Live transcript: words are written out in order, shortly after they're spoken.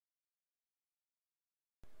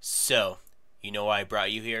So, you know why I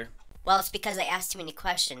brought you here? Well, it's because I asked too many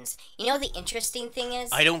questions. You know the interesting thing is?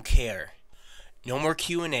 I don't care. No more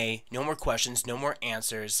Q&A, no more questions, no more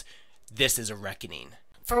answers. This is a reckoning.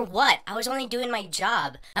 For what? I was only doing my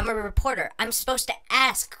job. I'm a reporter. I'm supposed to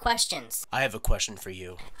ask questions. I have a question for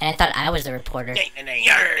you. And I thought I was the reporter. Did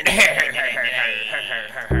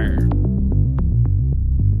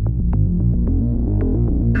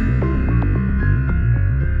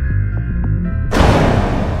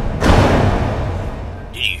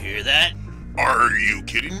you hear that? Are you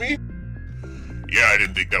kidding me? Yeah, I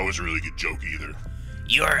didn't think that was a really good joke either.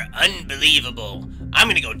 You're unbelievable. I'm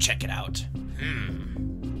gonna go check it out.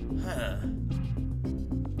 Huh.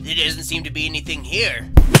 There doesn't seem to be anything here.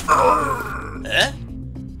 Huh?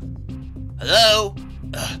 Hello?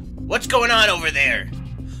 What's going on over there?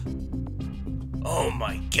 Oh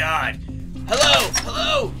my god.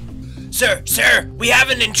 Hello? Sir, we have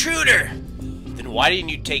an intruder. Then why didn't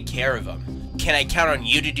you take care of him? Can I count on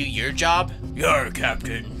you to do your job? Your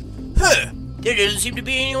captain. Huh. There doesn't seem to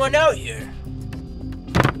be anyone out here.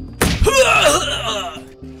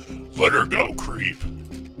 Let her go, creep.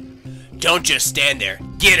 Don't just stand there.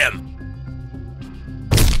 Get him.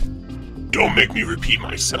 Don't make me repeat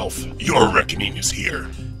myself. Your reckoning is here.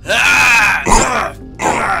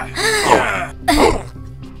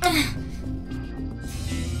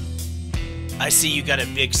 I see you got a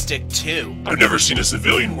big stick too. I've never seen a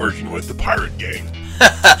civilian working with the pirate gang.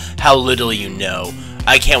 How little you know.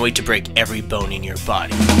 I can't wait to break every bone in your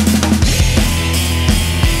body.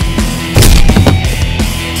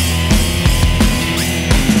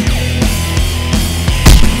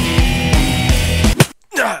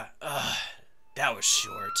 That was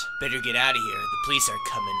short. Better get out of here. The police are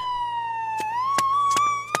coming.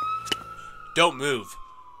 Don't move.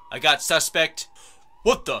 I got suspect.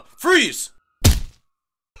 What the? Freeze!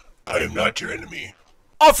 I am not your enemy.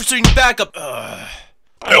 Officer, you back up. I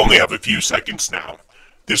only have a few seconds now.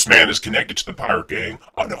 This man is connected to the pirate gang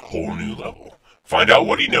on a whole new level. Find out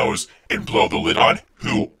what he knows and blow the lid on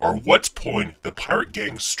who or what's pulling the pirate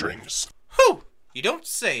gang's strings. Whew! You don't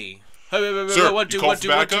say. Hey, Sir, one, you two, call one, for two,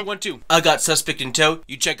 one, backup? two, one, two. I got suspect in tow.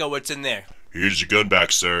 You check out what's in there. Here's your gun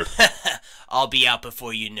back, sir. I'll be out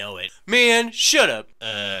before you know it. Man, shut up.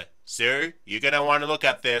 Sir, you're gonna want to look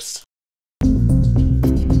at this.